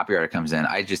non-copywriter comes in.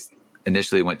 I just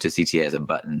initially went to CTA as a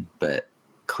button, but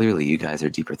clearly you guys are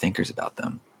deeper thinkers about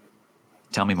them.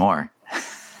 Tell me more.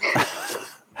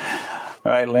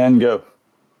 All right, Lynn, go.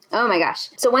 Oh my gosh.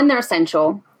 So when they're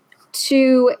essential,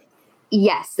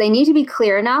 yes, they need to be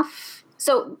clear enough.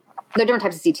 So there are different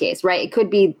types of CTAs, right? It could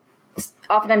be,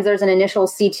 oftentimes there's an initial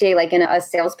CTA like in a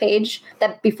sales page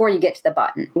that before you get to the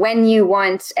button. When you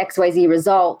want XYZ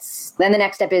results, then the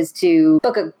next step is to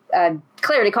book a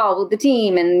clarity call with the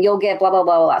team and you'll get blah, blah,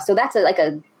 blah, blah. So that's like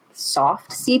a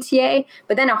soft CTA.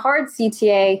 But then a hard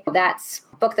CTA, that's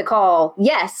book the call.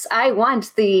 Yes, I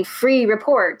want the free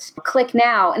report. Click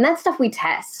now. And that's stuff we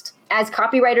test. As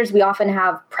copywriters, we often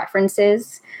have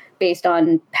preferences based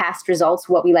on past results,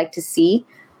 what we like to see.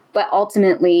 But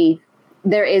ultimately,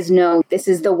 there is no, this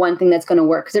is the one thing that's going to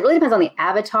work. Because it really depends on the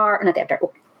avatar, or not the avatar.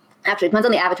 Actually, it depends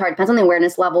on the avatar. It depends on the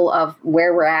awareness level of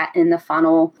where we're at in the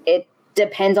funnel. It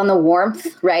depends on the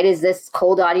warmth, right? Is this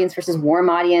cold audience versus warm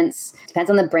audience?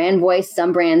 Depends on the brand voice.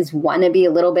 Some brands want to be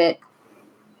a little bit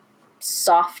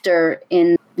softer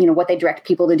in, what they direct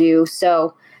people to do.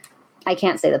 So I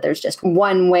can't say that there's just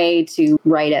one way to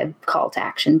write a call to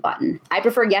action button. I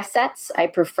prefer yes sets. I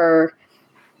prefer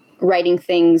writing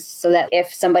things so that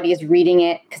if somebody is reading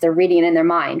it, because they're reading it in their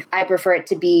mind, I prefer it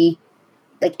to be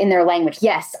like in their language.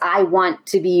 Yes, I want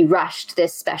to be rushed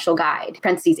this special guide.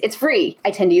 Parentheses, it's free. I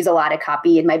tend to use a lot of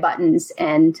copy in my buttons,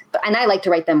 and I like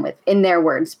to write them in their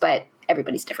words, but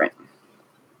everybody's different.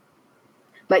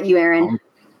 But you, Aaron?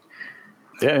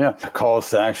 Yeah. Calls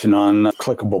to action on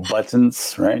clickable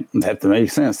buttons, right? They have to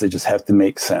make sense. They just have to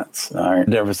make sense. All right.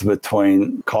 The difference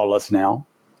between call us now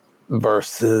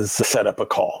versus set up a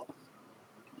call,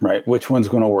 right? Which one's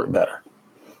going to work better?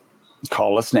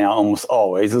 Call us now almost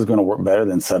always is going to work better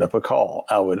than set up a call.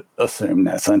 I would assume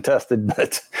that's untested,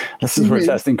 but this is where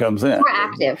testing comes in. More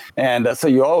active. And so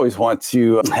you always want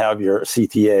to have your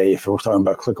CTA, if we're talking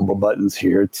about clickable buttons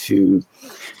here, to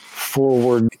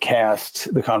forward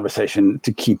cast the conversation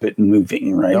to keep it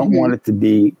moving, right? I don't want it to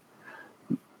be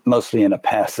mostly in a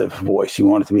passive voice. You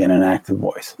want it to be in an active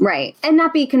voice. Right. And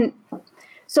not be...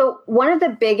 So one of the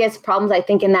biggest problems, I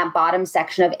think, in that bottom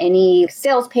section of any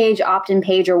sales page, opt-in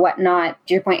page or whatnot,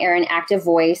 to your point, Aaron, active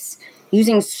voice,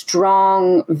 using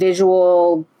strong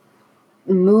visual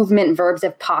movement verbs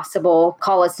if possible,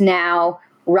 call us now,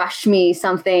 rush me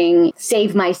something,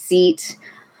 save my seat.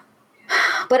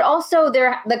 But also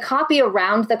the copy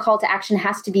around the call to action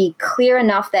has to be clear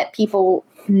enough that people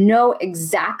know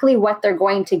exactly what they're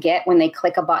going to get when they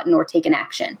click a button or take an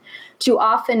action. Too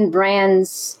often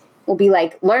brands will be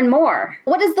like, learn more.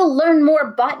 What does the learn more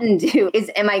button do?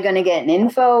 Am I going to get an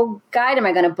info guide? Am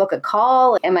I going to book a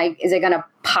call? Is it going to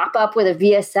pop up with a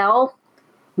VSL?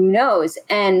 Who knows?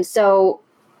 And so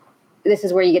this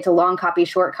is where you get to long copy,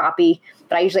 short copy,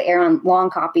 but I usually err on long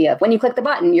copy of when you click the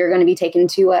button, you're going to be taken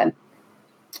to a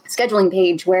scheduling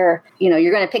page where,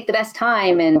 you're going to pick the best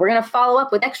time and we're going to follow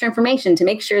up with extra information to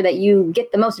make sure that you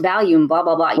get the most value and blah,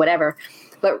 blah, blah, whatever.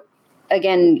 But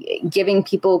again, giving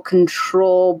people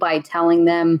control by telling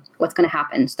them what's going to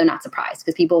happen so they're not surprised,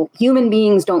 because human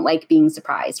beings don't like being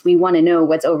surprised. We want to know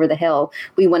what's over the hill.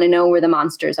 We want to know where the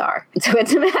monsters are. So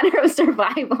it's a matter of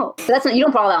survival. So you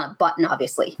don't put all that on a button,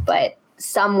 obviously, but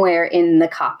somewhere in the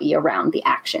copy around the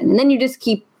action. And then you just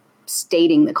keep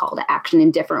stating the call to action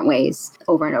in different ways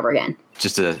over and over again.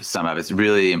 Just to sum up, it's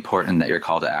really important that your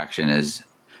call to action is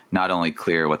not only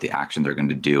clear what the action they're going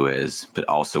to do is, but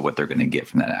also what they're going to get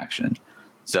from that action.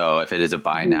 So if it is a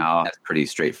buy now, that's pretty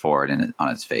straightforward and on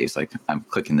its face. Like, I'm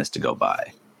clicking this to go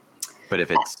buy. But if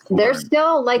it's... There's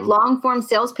still long form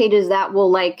sales pages that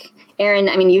will Aaron,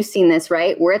 you've seen this,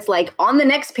 right? Where it's on the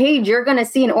next page, you're going to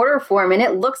see an order form and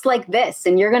it looks like this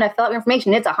and you're going to fill out your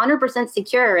information. It's 100%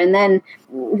 secure. And then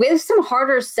with some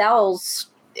harder sells,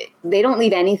 they don't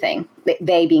leave anything.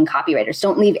 They being copywriters,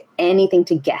 don't leave anything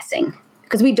to guessing.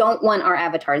 Because we don't want our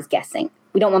avatars guessing.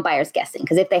 We don't want buyers guessing.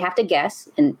 Because if they have to guess,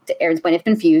 and to Aaron's point, if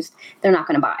confused, they're not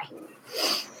going to buy.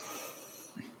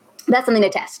 That's something to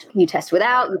test. You test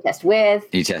without, you test with.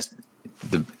 You test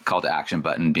the call to action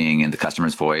button being in the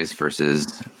customer's voice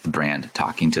versus the brand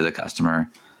talking to the customer.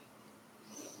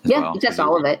 You test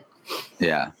all of it.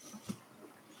 Yeah.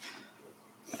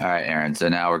 All right, Aaron. So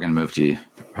now we're going to move to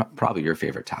probably your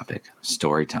favorite topic,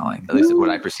 storytelling. At least what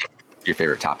I perceive your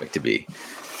favorite topic to be.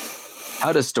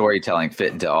 How does storytelling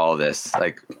fit into all of this?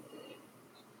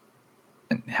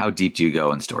 And how deep do you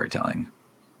go in storytelling?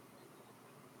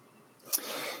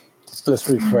 Let's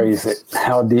rephrase it.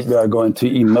 How deep do I go into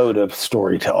emotive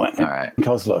storytelling? All right.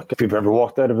 Because look, if you've ever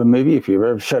walked out of a movie, if you've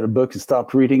ever shut a book and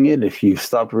stopped reading it, if you've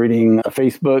stopped reading a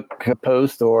Facebook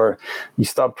post, or you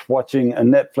stopped watching a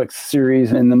Netflix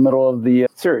series in the middle of the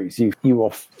series, you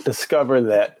will discover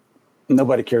that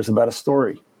nobody cares about a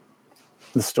story.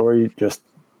 The story just...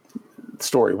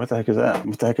 Story. What the heck is that?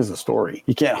 What the heck is a story?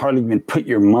 You can't hardly even put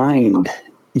your mind,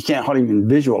 you can't hardly even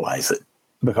visualize it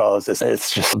because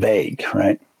it's just vague,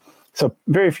 right? So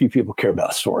very few people care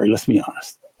about story, let's be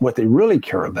honest. What they really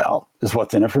care about is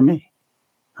what's in it for me,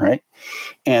 right?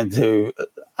 And to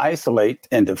isolate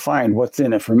and define what's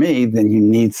in it for me, then you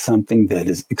need something that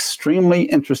is extremely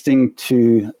interesting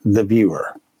to the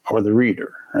viewer or the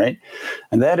reader, right?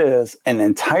 And that is an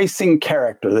enticing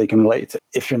character they can relate to.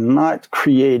 If you're not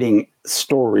creating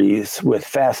stories with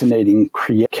fascinating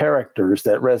characters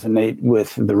that resonate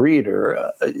with the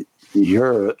reader,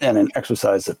 you're in an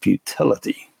exercise of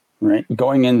futility, right?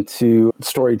 Going into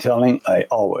storytelling, I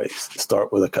always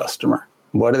start with a customer.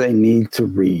 What do they need to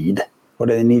read? What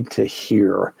do they need to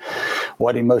hear?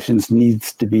 What emotions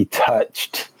needs to be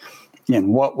touched?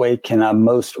 In what way can I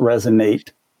most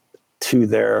resonate to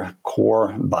their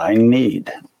core buying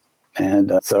need?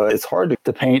 And so it's hard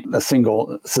to paint a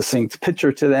single succinct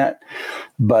picture to that.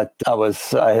 But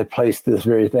I had placed this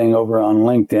very thing over on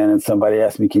LinkedIn, and somebody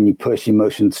asked me, can you push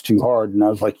emotions too hard? And I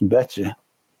was like, you betcha.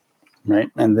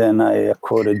 Right. And then I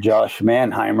quoted Josh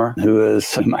Mannheimer, who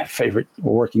is my favorite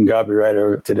working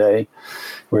copywriter today,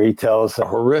 where he tells a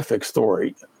horrific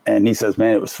story. And he says,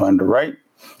 man, it was fun to write.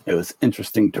 It was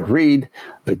interesting to read,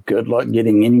 but good luck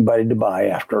getting anybody to buy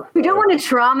after. You don't want to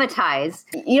traumatize.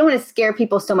 You don't want to scare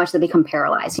people so much that they become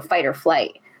paralyzed, fight or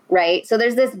flight, right? So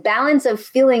there's this balance of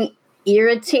feeling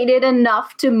irritated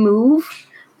enough to move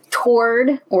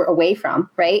toward or away from,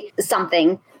 right,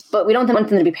 something, but we don't want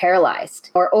them to be paralyzed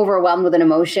or overwhelmed with an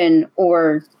emotion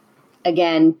or,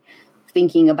 again,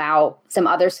 thinking about some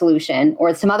other solution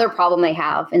or some other problem they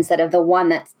have instead of the one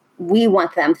that we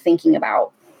want them thinking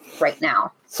about right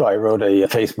now. So I wrote a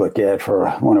Facebook ad for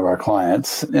one of our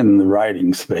clients in the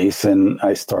writing space, and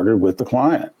I started with the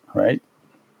client, right?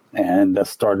 And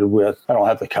started with, I don't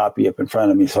have the copy up in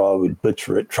front of me, so I would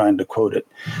butcher it trying to quote it.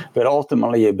 But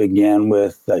ultimately, it began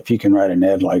with, if you can write an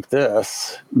ad like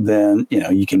this, then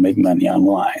you can make money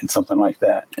online, something like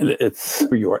that. It's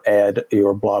your ad,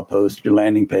 your blog post, your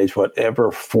landing page,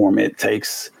 whatever form it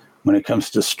takes. When it comes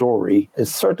to story, it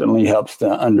certainly helps to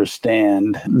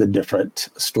understand the different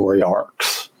story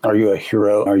arcs. Are you a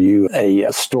hero? Are you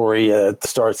a story that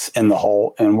starts in the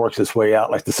hole and works its way out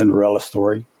like the Cinderella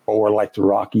story, or like the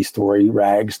Rocky story,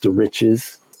 rags to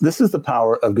riches? This is the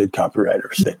power of good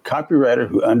copywriters. The copywriter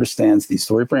who understands these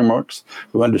story frameworks,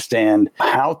 who understand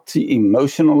how to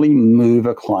emotionally move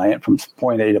a client from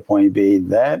point A to point B,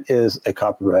 that is a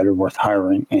copywriter worth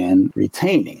hiring and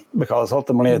retaining. Because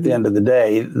ultimately, at the end of the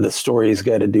day, the story has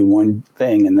got to do one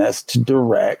thing, and that's to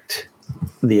direct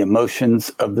the emotions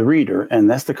of the reader, and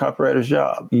that's the copywriter's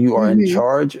job. You are in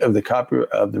charge of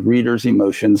the reader's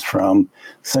emotions from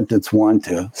sentence 1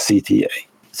 to CTA.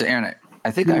 So, Aaron, I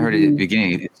think I heard at the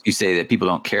beginning you say that people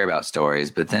don't care about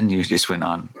stories, but then you just went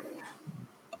on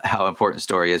how important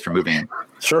story is for moving.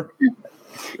 Sure.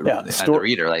 Yeah, the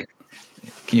reader. Like,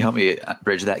 can you help me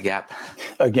bridge that gap?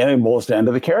 Again, it boils down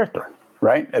to the character,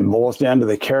 right? It boils down to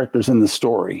the characters in the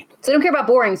story. So don't care about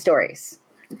boring stories.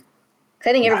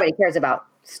 I think everybody cares about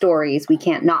stories. We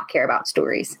can't not care about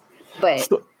stories. But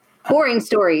boring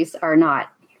stories are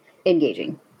not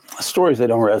engaging. Stories that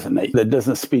don't resonate, that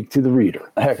doesn't speak to the reader.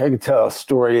 Heck, I could tell a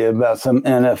story about some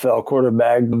NFL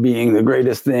quarterback being the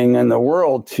greatest thing in the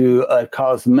world to a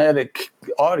cosmetic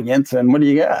audience, and what do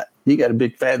you got? You got a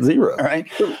big fat zero, right?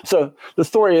 So the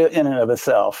story in and of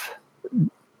itself.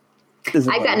 I've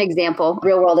got an example,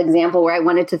 real world example, where I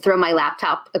wanted to throw my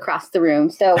laptop across the room.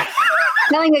 So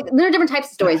there are different types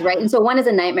of stories, right? And so one is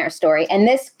a nightmare story. And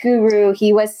this guru,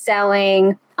 he was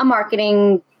selling a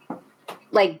marketing,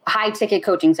 like high ticket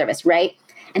coaching service, right?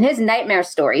 And his nightmare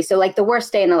story, so like the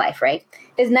worst day in the life, right?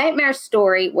 His nightmare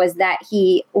story was that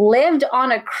he lived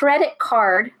on a credit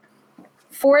card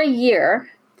for a year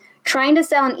trying to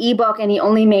sell an ebook, and he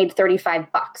only made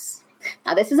 $35.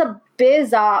 Now this is a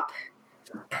biz op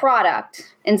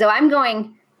product. And so I'm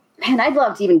going, man, I'd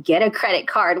love to even get a credit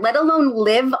card, let alone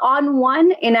live on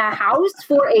one in a house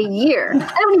for a year.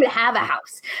 I don't even have a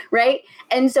house, right?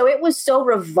 And so it was so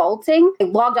revolting. I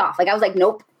logged off. Like I was like,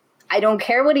 nope, I don't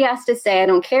care what he has to say. I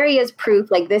don't care he has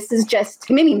proof. Like this is just,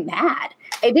 it made me mad.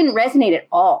 It didn't resonate at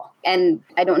all. And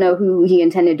I don't know who he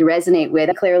intended to resonate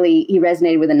with. Clearly he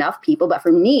resonated with enough people. But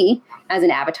for me as an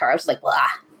avatar, I was like, blah,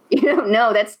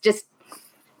 no, that's just,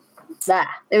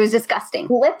 it was disgusting.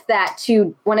 Flip that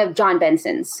to one of John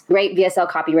Benson's, great VSL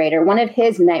copywriter. One of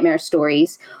his nightmare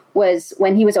stories was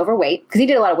when he was overweight, because he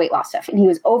did a lot of weight loss stuff, and he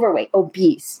was overweight,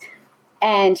 obese,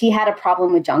 and he had a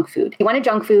problem with junk food. He wanted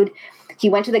junk food. He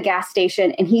went to the gas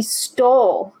station and he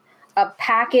stole a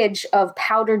package of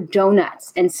powdered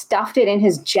donuts and stuffed it in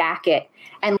his jacket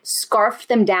and scarfed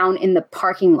them down in the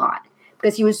parking lot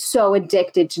because he was so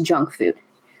addicted to junk food.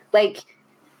 Like,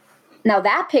 now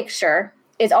that picture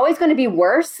is always going to be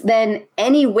worse than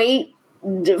any weight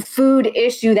food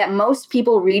issue that most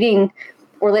people reading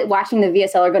or watching the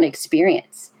VSL are going to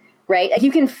experience, right?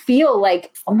 You can feel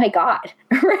like, oh my God,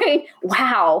 right?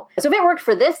 Wow. So if it worked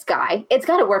for this guy, it's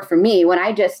got to work for me when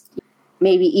I just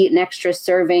maybe eat an extra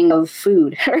serving of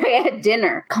food right, at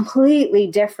dinner. Completely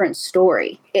different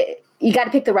story. You got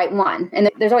to pick the right one. And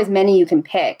there's always many you can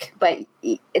pick, but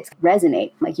it's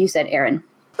resonate, like you said, Aaron.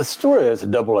 A story is a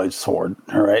double-edged sword,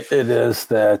 all right? It is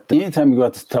that anytime you go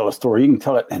out to tell a story, you can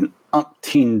tell it in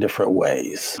umpteen different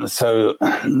ways. So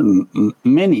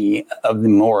many of the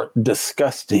more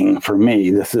disgusting, for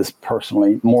me, this is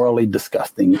personally morally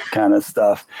disgusting kind of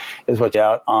stuff, is what's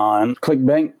out on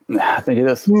clickbait, I think it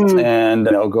is. And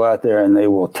they'll go out there and they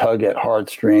will tug at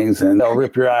heartstrings and they'll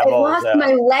rip your eyeballs out. I lost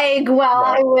my leg while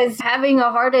I was having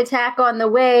a heart attack on the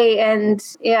way, and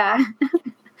yeah.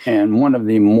 And one of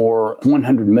the more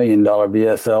 $100 million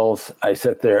VSLs, I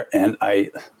sat there and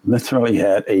I literally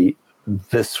had a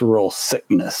visceral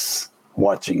sickness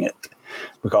watching it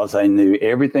because I knew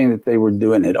everything that they were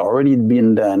doing had already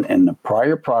been done in the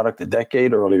prior product a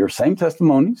decade earlier. Same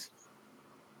testimonies,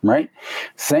 right?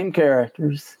 Same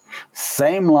characters,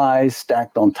 same lies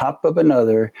stacked on top of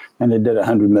another, and it did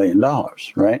 $100 million,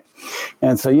 right?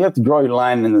 And so you have to draw your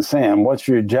line in the sand. What's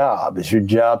your job? Is your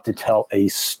job to tell a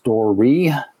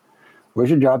story? Where's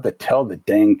your job to tell the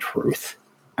dang truth?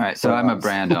 All right, so I'm a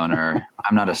brand owner.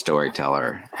 I'm not a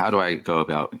storyteller. How do I go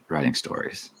about writing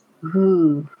stories?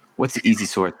 What's the easy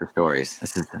source for stories?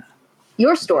 This is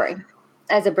your story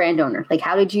as a brand owner. Like,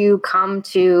 how did you come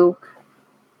to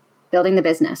building the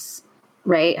business,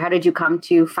 right? How did you come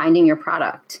to finding your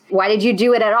product? Why did you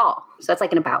do it at all? So that's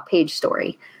like an about page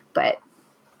story. But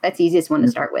That's the easiest one to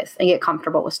start with and get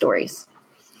comfortable with stories.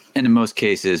 And in most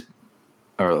cases,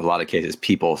 or a lot of cases,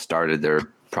 people started their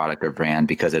product or brand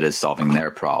because it is solving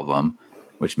their problem,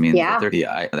 which means that they're the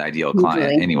ideal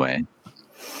client anyway.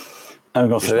 I'm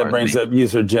going to say that brings up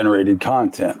user-generated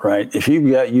content, right? If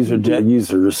you've got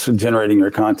users generating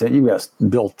your content, you've got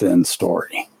built-in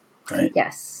story, right?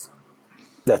 Yes.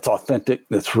 That's authentic,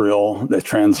 that's real, that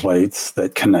translates,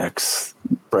 that connects,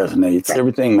 resonates,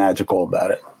 everything magical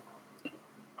about it.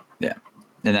 Yeah.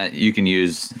 And that you can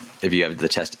use, if you have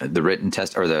the written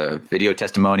test or the video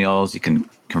testimonials, you can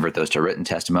convert those to written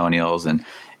testimonials. And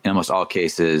in almost all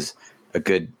cases, a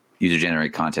good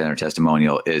user-generated content or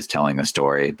testimonial is telling a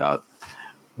story about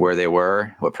where they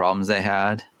were, what problems they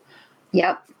had.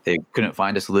 Yep. They couldn't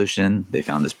find a solution. They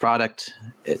found this product.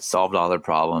 It solved all their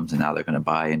problems, and now they're going to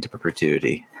buy into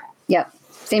perpetuity. Yep.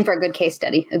 Same for a good case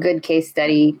study. A good case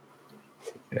study.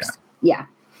 Yeah,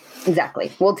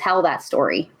 exactly. We'll tell that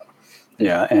story.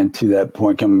 Yeah, and to that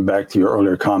point, coming back to your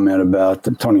earlier comment about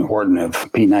Tony Horton of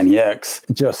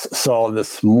P90X, just saw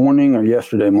this morning or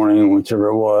yesterday morning, whichever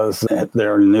it was, at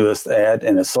their newest ad,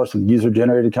 and it starts with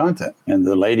user-generated content. And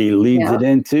the lady leads it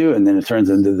into, and then it turns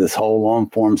into this whole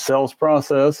long-form sales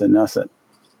process. And I said,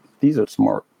 these are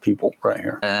smart people right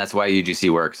here. And that's why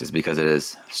UGC works, is because it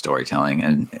is storytelling,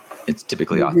 and it's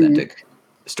typically authentic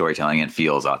storytelling and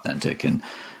feels authentic. And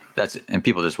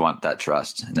people just want that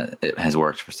trust, and that it has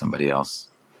worked for somebody else.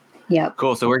 Yeah.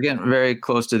 Cool. So we're getting very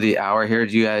close to the hour here.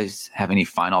 Do you guys have any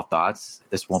final thoughts?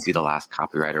 This won't be the last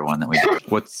copywriter one that we do.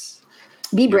 What's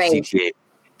be brave? CTA?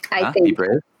 I think be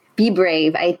brave. Be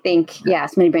brave. I think, so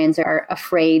many brands are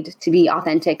afraid to be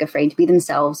authentic, afraid to be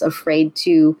themselves, afraid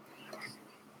to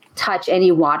touch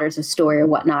any waters of story or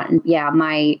whatnot. And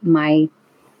my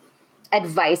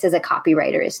advice as a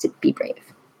copywriter is to be brave.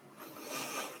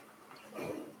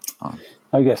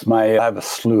 I guess I have a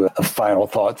slew of final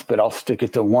thoughts, but I'll stick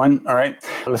it to one. All right.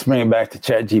 Let's bring it back to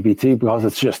ChatGPT because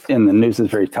it's just in the news. It's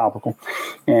very topical.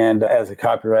 And as a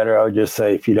copywriter, I would just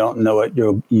say, if you don't know it,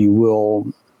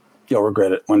 you'll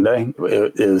regret it one day.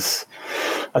 It is,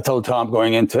 I told Tom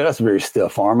going into it, that's a very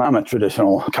stiff arm. I'm a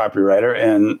traditional copywriter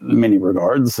in many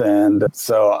regards. And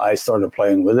so I started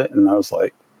playing with it, and I was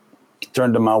like,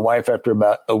 turned to my wife after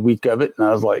about a week of it, and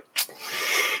I was like,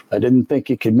 I didn't think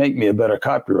it could make me a better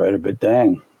copywriter, but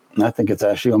dang, I think it's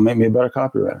actually going to make me a better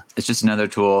copywriter. It's just another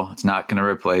tool. It's not going to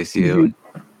replace you.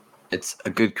 It's a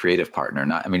good creative partner.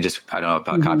 I don't know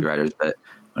about copywriters, but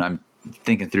when I'm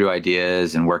thinking through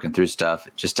ideas and working through stuff,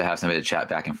 just to have somebody to chat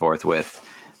back and forth with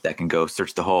that can go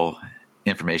search the whole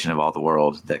information of all the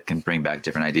world, that can bring back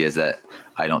different ideas that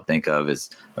I don't think of, is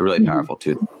a really powerful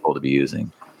tool to be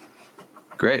using.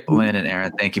 Great. Lynn and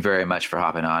Aaron, thank you very much for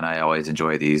hopping on. I always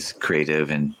enjoy these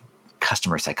creative and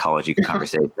customer psychology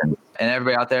conversations. And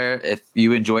everybody out there, if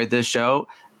you enjoyed this show,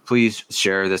 please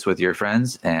share this with your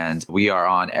friends. And we are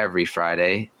on every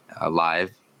Friday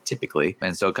live, typically.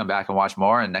 And so come back and watch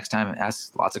more. And next time,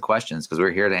 ask lots of questions, because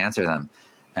we're here to answer them.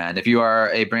 And if you are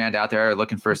a brand out there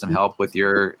looking for some help with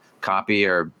your copy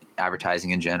or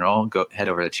advertising in general, head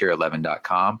over to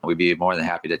tier11.com. We'd be more than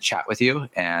happy to chat with you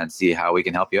and see how we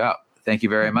can help you out. Thank you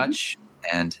very much,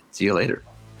 and see you later.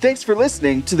 Thanks for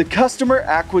listening to the Customer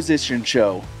Acquisition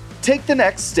Show. Take the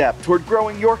next step toward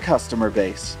growing your customer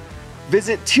base.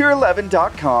 Visit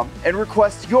tier11.com and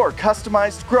request your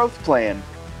customized growth plan.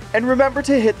 And remember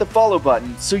to hit the follow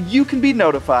button so you can be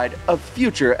notified of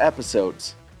future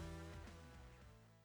episodes.